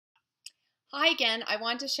Hi again. I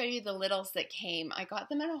wanted to show you the littles that came. I got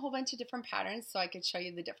them in a whole bunch of different patterns so I could show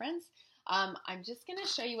you the difference. I'm just going to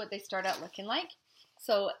show you what they start out looking like.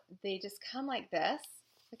 So they just come like this.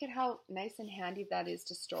 Look at how nice and handy that is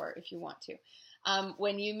to store if you want to.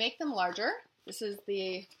 When you make them larger, this is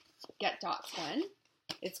the Get Dots one.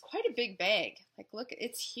 It's quite a big bag. Like look,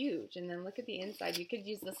 it's huge. And then look at the inside. You could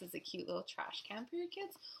use this as a cute little trash can for your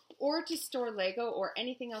kids or to store Lego or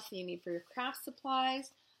anything else that you need for your craft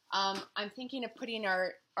supplies. I'm thinking of putting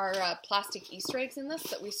our plastic Easter eggs in this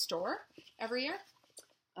that we store every year.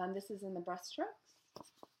 This is in the brushstrokes.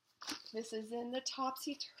 This is in the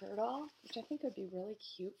Topsy turtle, which I think would be really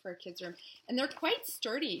cute for a kid's room. And they're quite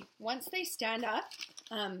sturdy. Once they stand up,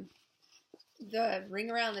 the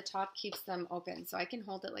ring around the top keeps them open. So I can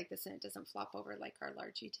hold it like this and it doesn't flop over like our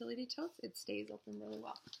large utility totes. It stays open really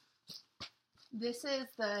well. This is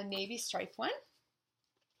the navy stripe one,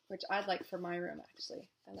 which I'd like for my room, actually.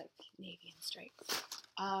 I like navy and stripes.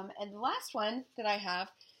 And the last one that I have,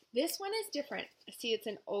 this one is different. See, it's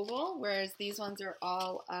an oval, whereas these ones are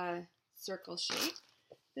all circle shaped.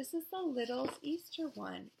 This is the Littles Easter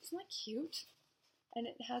one. Isn't that cute? And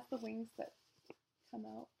it has the wings that come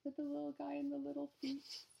out for the little guy and the little feet.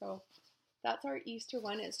 So that's our Easter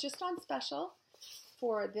one. It's just on special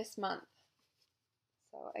for this month.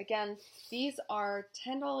 So again, these are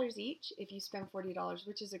 $10 each if you spend $40,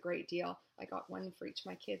 which is a great deal. I got one for each of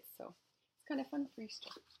my kids, so it's kind of fun for Easter.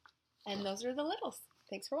 And those are the littles.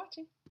 Thanks for watching.